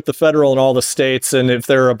you go with the federal and all the states, and if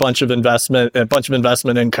there are a bunch of investment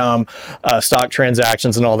income, stock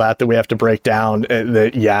transactions, and all that we have to break down,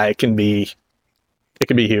 it can be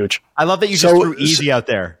huge. I love that you just threw easy out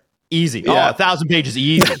there. Easy. Yeah. 1,000 pages,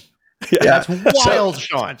 easy. Yeah. That's wild,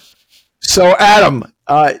 Sean. So, Adam,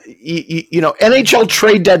 NHL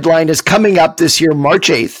trade deadline is coming up this year, March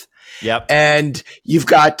 8th. Yep. And you've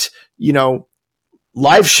got,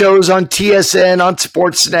 live shows on TSN, on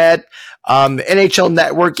Sportsnet, NHL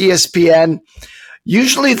Network, ESPN.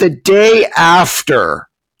 Usually the day after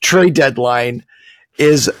trade deadline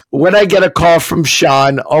is when I get a call from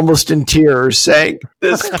Sean, almost in tears, saying,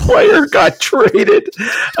 this player got traded.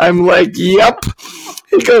 I'm like, yep.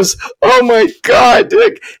 He goes, oh my God.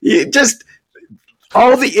 You just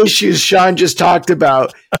all the issues Sean just talked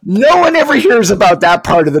about, no one ever hears about that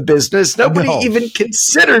part of the business. Nobody even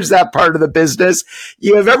considers that part of the business.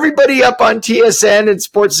 You have everybody up on TSN and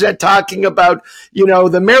Sportsnet talking about,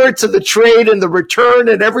 the merits of the trade and the return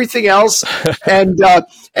and everything else. And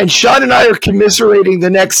Sean and I are commiserating the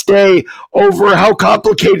next day over how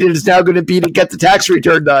complicated it's now going to be to get the tax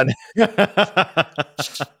return done.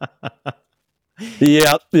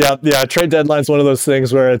 Yeah. Trade deadline's one of those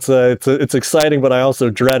things where it's exciting, but I also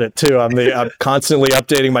dread it too. I'm constantly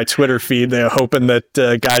updating my Twitter feed, hoping that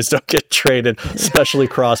guys don't get traded, especially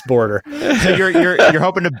cross border. So you're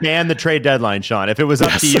hoping to ban the trade deadline, Sean. If it was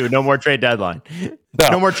up to you, no more trade deadline,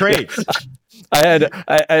 no more trades. I had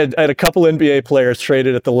a couple NBA players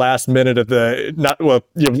traded at the last minute of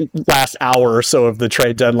last hour or so of the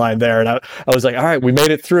trade deadline there, and I was like, all right, we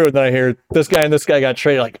made it through. And then I hear this guy and this guy got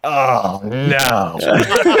traded. Like, oh no.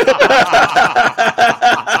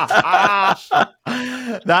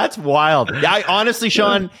 That's wild. I honestly,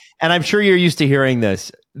 Sean, and I'm sure you're used to hearing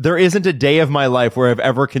this, there isn't a day of my life where I've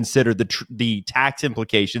ever considered the tax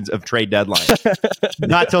implications of trade deadline.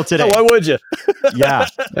 Not till today. Why would you? Yeah.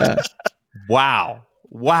 Wow.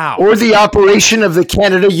 Or the operation of the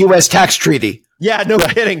Canada-U.S. tax treaty. Yeah, no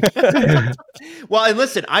kidding. Well, and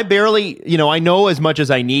listen, I barely, I know as much as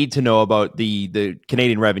I need to know about the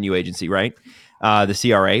Canadian Revenue Agency, right? The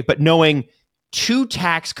CRA, but knowing 2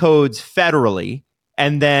 tax codes federally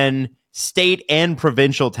and then state and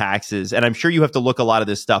provincial taxes. And I'm sure you have to look a lot of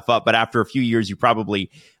this stuff up, but after a few years, you probably,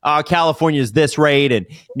 California is this rate and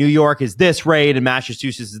New York is this rate and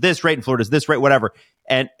Massachusetts is this rate and Florida is this rate, whatever.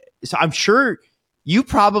 And so I'm sure you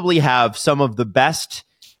probably have some of the best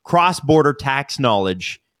cross-border tax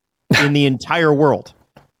knowledge in the entire world.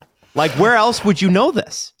 Like, where else would you know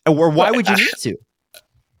this? Or why would you need to?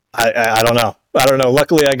 I don't know.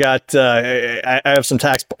 Luckily, I have some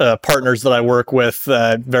tax partners that I work with,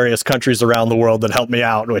 various countries around the world that help me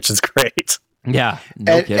out, which is great. Yeah.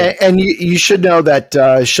 And you should know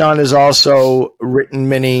that Sean has also written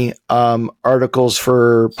many articles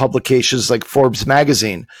for publications like Forbes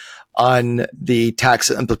magazine on the tax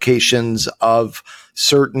implications of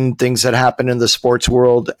certain things that happen in the sports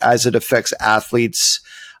world as it affects athletes.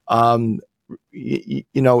 Sean,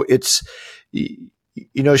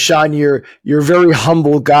 you're a very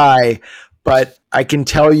humble guy, but I can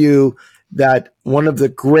tell you that one of the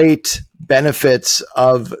great benefits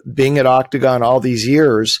of being at Octagon all these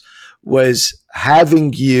years was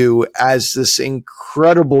having you as this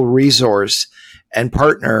incredible resource and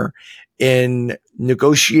partner in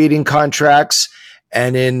negotiating contracts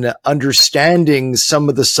and in understanding some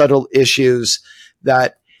of the subtle issues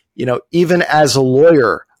that, even as a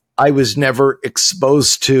lawyer, I was never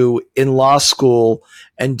exposed to in law school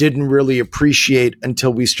and didn't really appreciate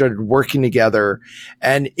until we started working together.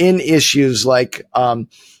 And in issues like,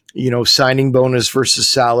 signing bonus versus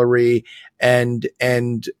salary and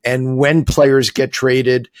when players get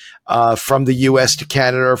traded from the U.S. to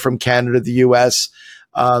Canada or from Canada to the U.S.,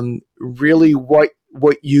 really what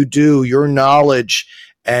you do, your knowledge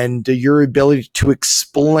and your ability to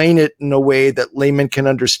explain it in a way that laymen can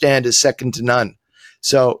understand is second to none.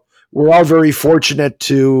 So we're all very fortunate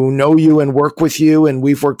to know you and work with you, and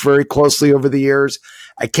we've worked very closely over the years.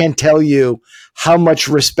 I can't tell you how much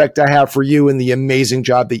respect I have for you and the amazing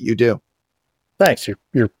job that you do. Thanks.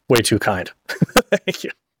 You're way too kind. Thank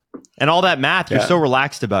you. And all that math, you're so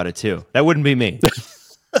relaxed about it too. That wouldn't be me.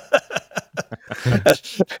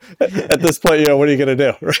 At this point, what are you going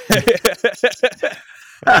to do?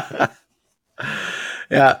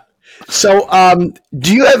 Yeah. So,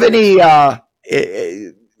 do you have any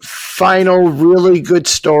final really good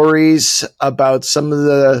stories about some of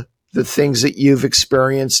the things that you've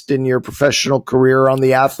experienced in your professional career on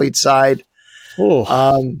the athlete side?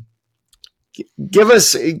 Give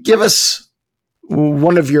us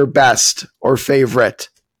one of your best or favorite.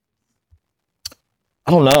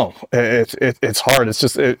 I don't know. It's hard. It's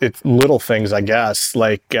just it's little things, I guess.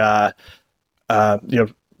 Like one of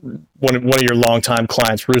your longtime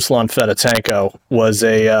clients, Ruslan Fedotenko, was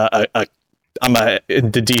I'm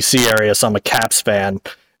in the DC area, so I'm a Caps fan.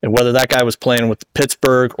 And whether that guy was playing with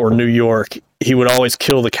Pittsburgh or New York, he would always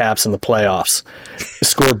kill the Caps in the playoffs,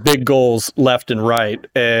 score big goals left and right.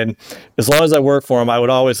 And as long as I worked for him, I would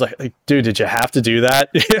always like, dude, did you have to do that?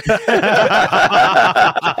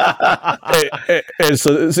 and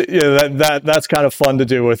so that's kind of fun to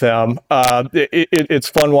do with him. It's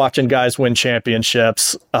fun watching guys win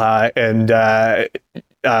championships and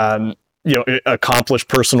accomplish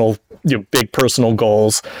personal, big personal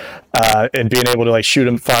goals, and being able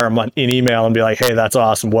to fire them in email and be like, hey, that's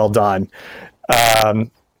awesome. Well done.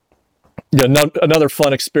 Another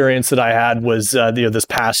fun experience that I had was this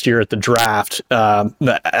past year at the draft.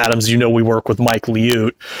 Adams, we work with Mike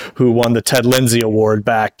Liute, who won the Ted Lindsay Award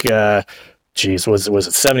back. Was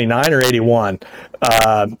it 79 or 81?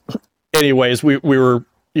 Anyways, we were.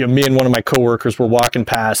 Me and one of my coworkers were walking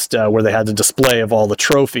past where they had the display of all the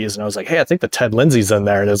trophies, and I was like, "Hey, I think the Ted Lindsay's in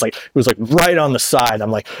there." And it was like right on the side.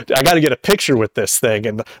 I'm like, "I got to get a picture with this thing,"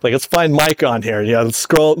 and like, let's find Mike on here.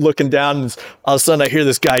 Scroll, looking down, and all of a sudden I hear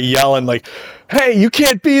this guy yelling like, "Hey, you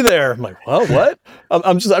can't be there!" I'm like, "Well, what?"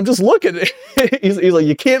 I'm just looking. he's like,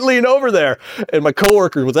 "You can't lean over there." And my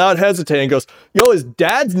coworker, without hesitating, goes, "Yo, his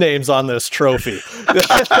dad's name's on this trophy."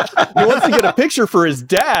 He wants to get a picture for his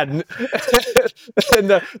dad.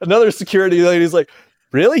 And another security lady's like,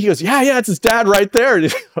 "Really?" He goes, yeah, it's his dad right there.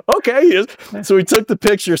 Okay. So we took the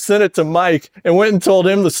picture, sent it to Mike, and went and told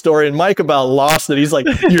him the story. And Mike about lost it. He's like,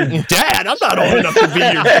 "Your dad? I'm not old enough to be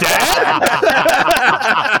your dad."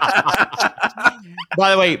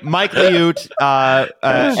 By the way, Mike Liute,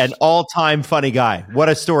 an all-time funny guy. What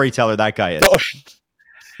a storyteller that guy is. Oh,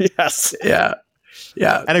 yes. Yeah.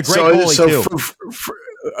 And a great goalie, too.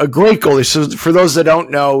 A great goalie. So for those that don't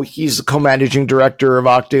know, he's the co-managing director of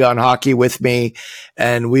Octagon Hockey with me,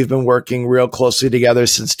 and we've been working real closely together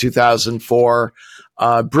since 2004.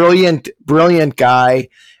 Brilliant guy,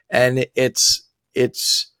 and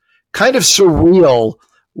it's kind of surreal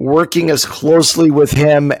working as closely with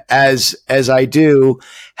him as I do,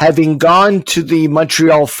 having gone to the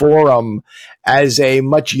Montreal Forum as a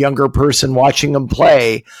much younger person, watching him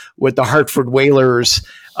play with the Hartford Whalers,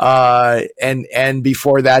 and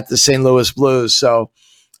before that, the St. Louis Blues. So,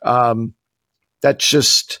 that's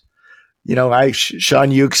just,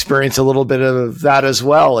 Sean, you experience a little bit of that as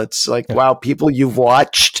well. It's like, wow, people you've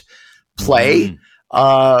watched play,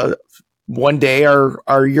 one day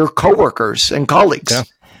are your coworkers and colleagues,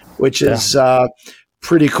 which is,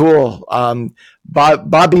 pretty cool.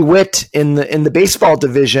 Bobby Witt in the baseball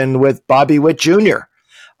division with Bobby Witt Jr.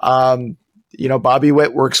 Bobby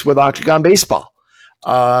Witt works with Octagon Baseball.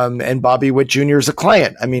 And Bobby Witt Jr. is a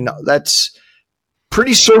client. I mean, that's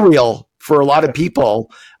pretty surreal for a lot of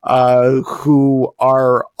people, who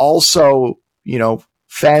are also,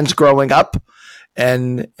 fans growing up,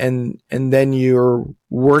 and then you're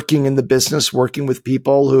working in the business, working with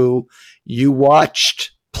people who you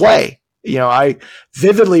watched play. I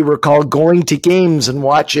vividly recall going to games and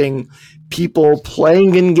watching people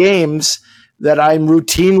playing in games that I'm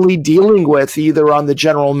routinely dealing with, either on the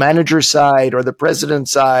general manager side or the president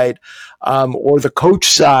side, or the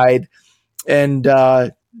coach side. And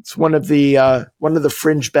it's one of the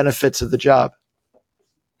fringe benefits of the job.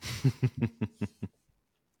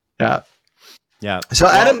 Yeah. So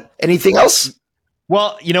Adam, anything else?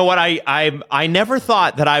 Well, you know what? I never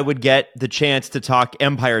thought that I would get the chance to talk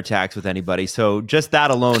Empire tax with anybody. So just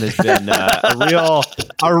that alone has been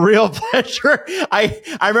a real pleasure. I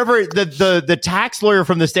remember the tax lawyer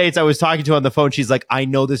from the States I was talking to on the phone. She's like, "I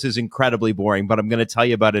know this is incredibly boring, but I'm going to tell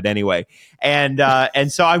you about it anyway." And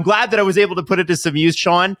so I'm glad that I was able to put it to some use.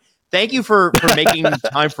 Sean, thank you for making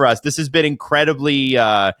time for us. This has been incredibly.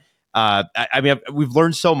 We've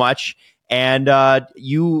learned so much. And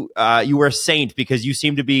you were a saint, because you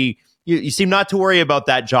seem to be you seem not to worry about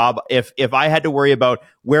that job. If I had to worry about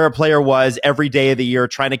where a player was every day of the year,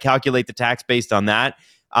 trying to calculate the tax based on that,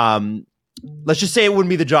 let's just say it wouldn't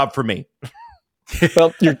be the job for me.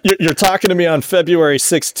 Well, you're talking to me on February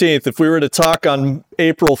 16th. If we were to talk on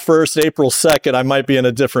April 1st, April 2nd, I might be in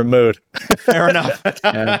a different mood. Fair enough.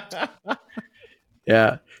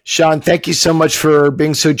 Yeah. Sean, thank you so much for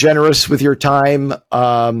being so generous with your time.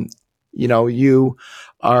 You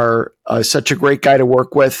are such a great guy to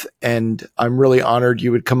work with, and I'm really honored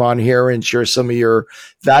you would come on here and share some of your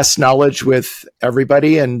vast knowledge with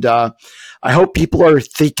everybody. And I hope people are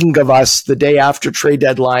thinking of us the day after trade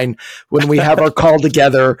deadline when we have our call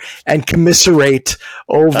together and commiserate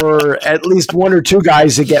over at least one or two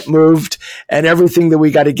guys that get moved and everything that we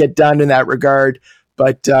got to get done in that regard.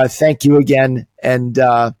 But thank you again. And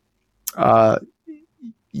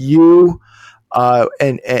you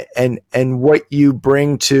and what you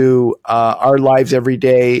bring to our lives every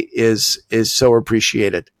day is so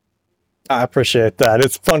appreciated. I appreciate that.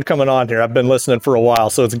 It's fun coming on here. I've been listening for a while,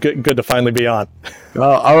 so it's good to finally be on.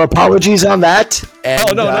 Well, our apologies on that.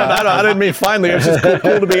 And, no, I didn't mean finally. It was just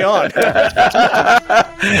cool to be on.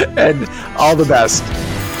 And all the best.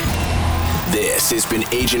 This has been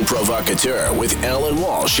Agent Provocateur with Alan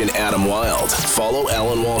Walsh and Adam Wilde. Follow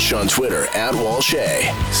Alan Walsh on Twitter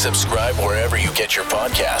 @WalshA. Subscribe wherever you get your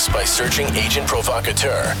podcasts by searching Agent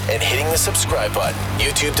Provocateur and hitting the subscribe button.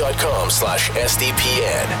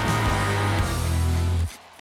 YouTube.com/SDPN.